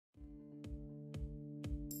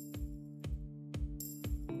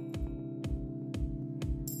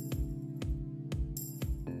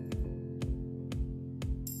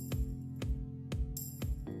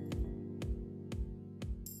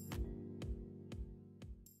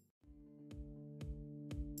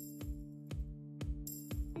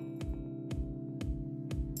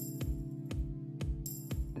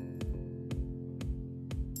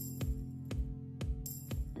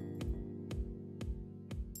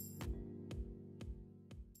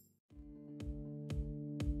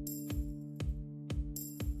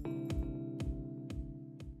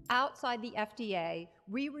Outside the FDA,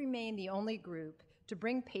 we remain the only group to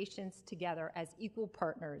bring patients together as equal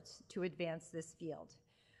partners to advance this field.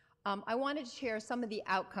 I wanted to share some of the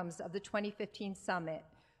outcomes of the 2015 summit.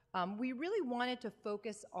 We really wanted to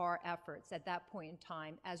focus our efforts at that point in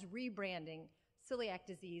time as rebranding celiac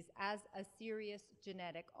disease as a serious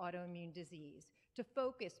genetic autoimmune disease, to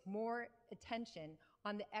focus more attention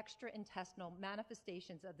on the extraintestinal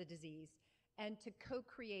manifestations of the disease, and to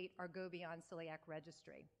co-create our Go Beyond Celiac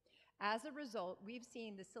registry. As a result, we've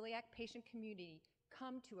seen the celiac patient community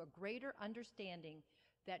come to a greater understanding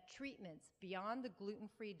that treatments beyond the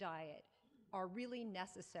gluten-free diet are really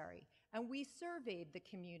necessary. And we surveyed the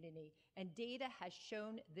community, and data has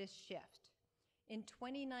shown this shift. In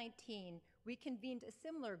 2019, we convened a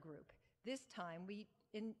similar group. This time, we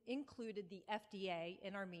included the FDA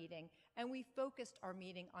in our meeting, and we focused our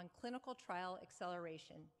meeting on clinical trial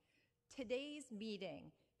acceleration. Today's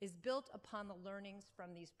meeting is built upon the learnings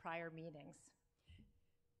from these prior meetings.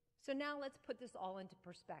 So now let's put this all into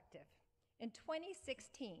perspective. In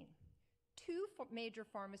 2016, two major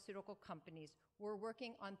pharmaceutical companies were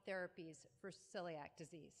working on therapies for celiac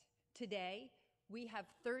disease. Today, we have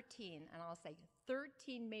 13, and I'll say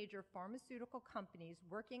 13 major pharmaceutical companies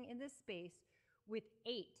working in this space with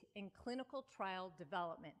 8 in clinical trial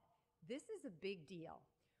development. This is a big deal.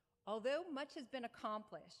 Although much has been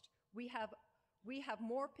accomplished, we have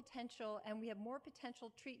more potential, and we have more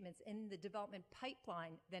potential treatments in the development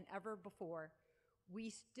pipeline than ever before.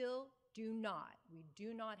 We do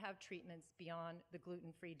not have treatments beyond the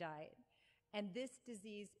gluten-free diet. And this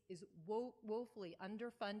disease is woefully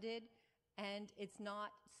underfunded, and it's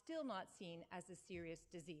still not seen as a serious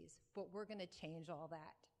disease, but we're gonna change all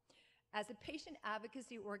that. As a patient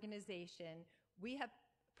advocacy organization, we have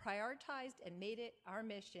prioritized and made it our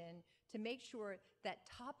mission to make sure that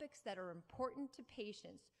topics that are important to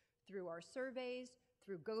patients through our surveys,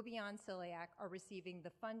 through Go Beyond Celiac, are receiving the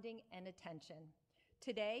funding and attention.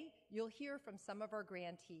 Today, you'll hear from some of our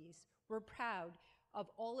grantees. We're proud of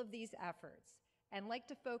all of these efforts and like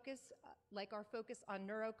our focus on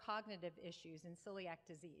neurocognitive issues in celiac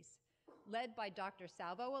disease. Led by Dr.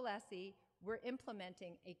 Salvo Alesci, we're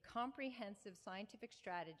implementing a comprehensive scientific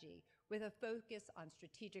strategy with a focus on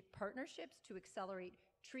strategic partnerships to accelerate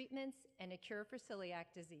treatments and a cure for celiac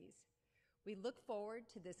disease. We look forward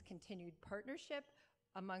to this continued partnership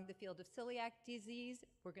among the field of celiac disease.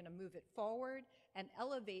 We're going to move it forward and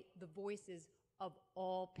elevate the voices of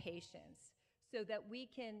all patients so that we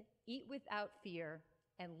can eat without fear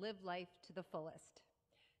and live life to the fullest.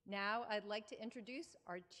 Now, I'd like to introduce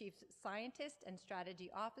our Chief Scientist and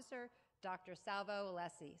Strategy Officer, Dr. Salvo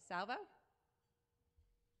Alesci. Salvo?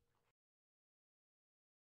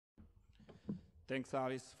 Thanks,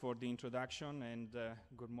 Alice, for the introduction, and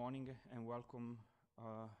good morning and welcome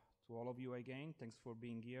to all of you again. Thanks for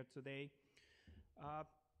being here today.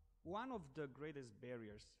 One of the greatest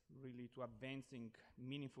barriers, really, to advancing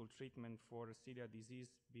meaningful treatment for celiac disease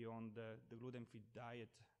beyond the gluten-free diet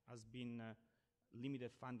has been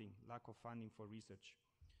limited funding, lack of funding for research.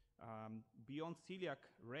 Beyond Celiac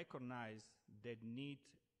recognized that need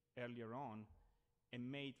earlier on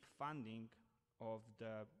and made funding of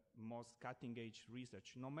the most cutting-edge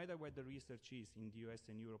research, no matter where the research is in the US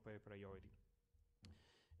and Europe, a priority.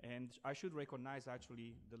 And I should recognize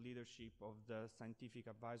actually the leadership of the Scientific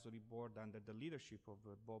Advisory Board under the leadership of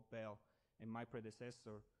Bob Bell and my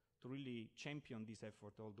predecessor to really champion this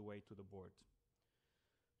effort all the way to the board.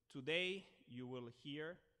 Today, you will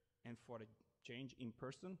hear, and for a change in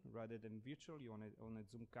person rather than virtually on a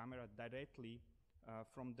Zoom camera, directly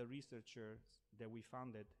from the researchers that we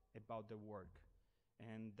founded about their work.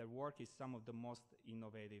 And their work is some of the most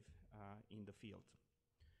innovative in the field.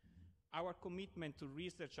 Our commitment to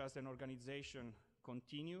research as an organization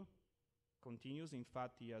continues. In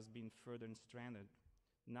fact, it has been further strengthened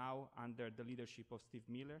now under the leadership of Steve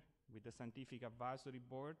Miller with the Scientific Advisory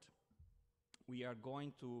Board. We are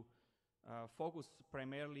going to focus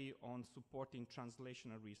primarily on supporting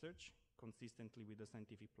translational research consistently with the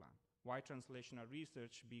scientific plan. Why translational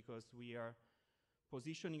research? Because we are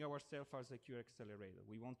positioning ourselves as a cure accelerator.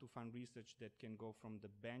 We want to fund research that can go from the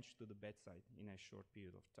bench to the bedside in a short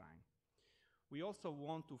period of time. We also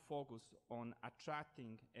want to focus on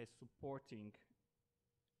attracting and supporting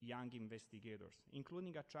young investigators,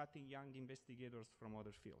 including attracting young investigators from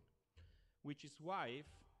other fields, which is why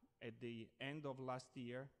at the end of last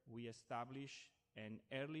year, we established an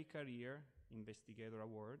Early Career Investigator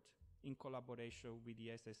Award in collaboration with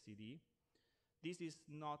the SSCD. This is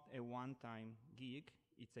not a one-time gig,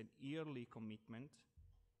 it's an yearly commitment,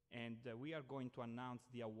 and we are going to announce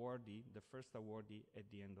the awardee, the first awardee, at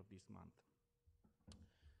the end of this month.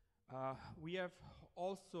 We are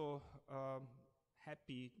also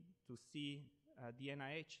happy to see the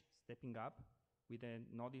NIH stepping up with a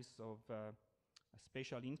notice of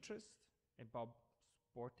special interest about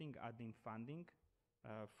supporting, adding funding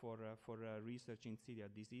for research in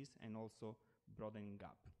celiac disease and also broadening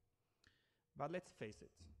up. But let's face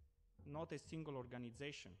it, not a single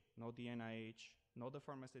organization, not the NIH, not the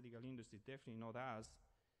pharmaceutical industry, definitely not us,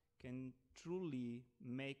 can truly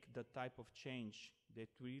make the type of change that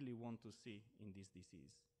we really want to see in this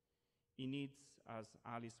disease. It needs, as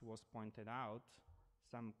Alice was pointed out,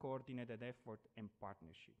 some coordinated effort and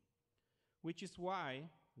partnership, which is why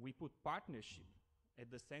we put partnership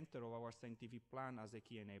at the center of our scientific plan as a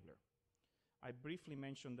key enabler. I briefly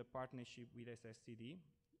mentioned the partnership with SSCD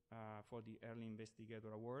for the Early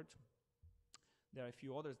Investigator Award. There are a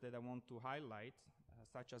few others that I want to highlight,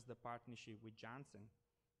 such as the partnership with Janssen,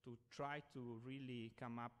 to try to really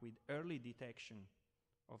come up with early detection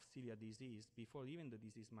of celiac disease before even the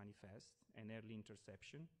disease manifests and early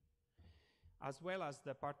interception, as well as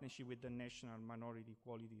the partnership with the National Minority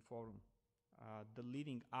Equality Forum, the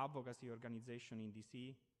leading advocacy organization in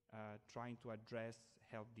DC trying to address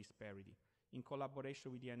health disparity, in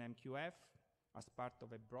collaboration with the NMQF as part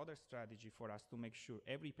of a broader strategy for us to make sure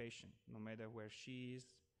every patient, no matter where she is,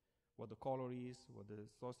 what the color is, what the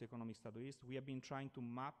socioeconomic status is, we have been trying to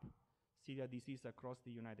map celiac disease across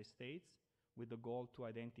the United States with the goal to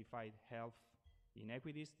identify health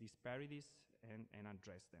inequities, disparities, and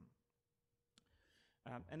address them.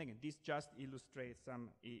 And again, this just illustrates some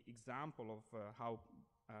example of how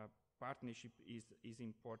partnership is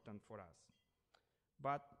important for us.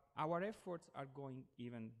 But our efforts are going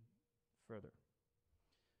even further.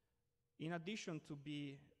 In addition to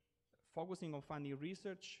be focusing on funding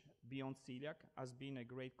research, Beyond Celiac has been a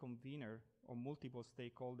great convener of multiple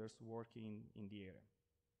stakeholders working in the area.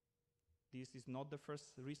 This is not the first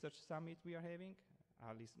research summit we are having.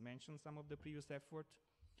 Alice mentioned some of the previous efforts.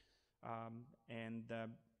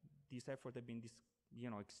 These efforts have been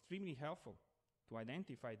extremely helpful to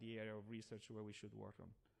identify the area of research where we should work on.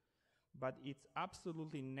 But it's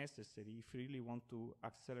absolutely necessary if we really want to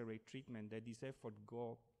accelerate treatment that this effort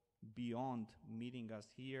go beyond meeting us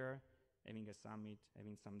here, having a summit,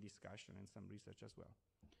 having some discussion and some research as well.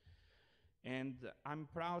 And I'm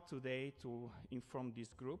proud today to inform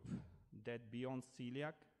this group that Beyond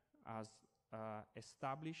Celiac has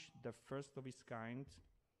established the first of its kind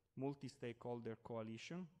multi-stakeholder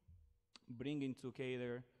coalition, bringing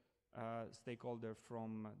together stakeholders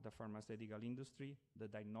from the pharmaceutical industry, the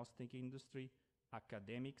diagnostic industry,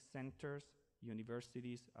 academic centers,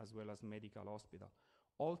 universities, as well as medical hospitals,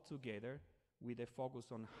 all together with a focus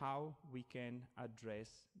on how we can address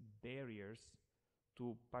barriers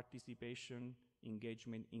to participation,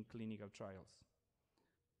 engagement in clinical trials.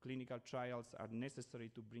 Clinical trials are necessary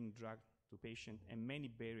to bring drug to patients, and many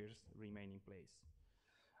barriers remain in place.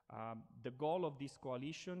 The goal of this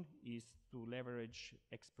coalition is to leverage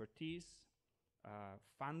expertise,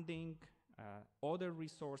 funding, other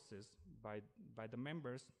resources by the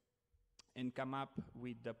members, and come up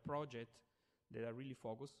with the project that are really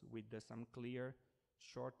focused with some clear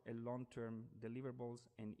short and long-term deliverables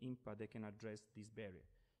and impact that can address this barrier.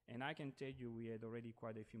 And I can tell you we had already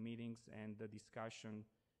quite a few meetings, and the discussion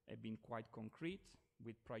have been quite concrete,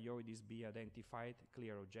 with priorities being identified,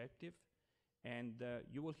 clear objective, and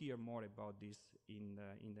you will hear more about this in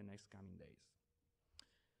the next coming days.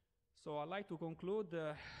 So I'd like to conclude,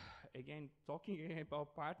 again, talking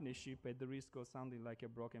about partnership at the risk of sounding like a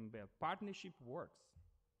broken bell. Partnership works.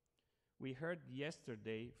 We heard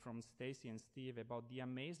yesterday from Stacy and Steve about the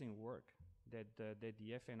amazing work that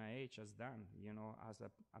the FNIH has done,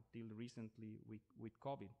 until recently with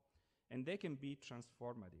COVID. And they can be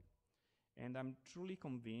transformative. And I'm truly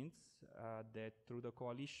convinced that through the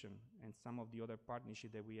coalition and some of the other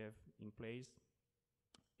partnerships that we have in place,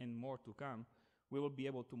 and more to come, we will be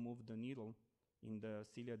able to move the needle in the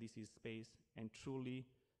celiac disease space and truly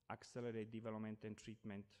accelerate development and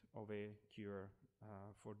treatment of a cure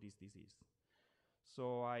for this disease.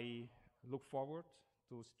 So I look forward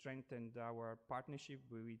to strengthen our partnership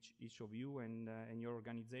with each of you and your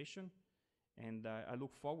organization. And I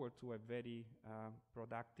look forward to a very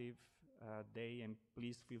productive day, and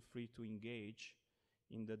please feel free to engage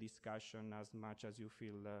in the discussion as much as you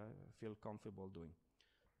feel comfortable doing.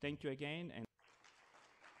 Thank you again. And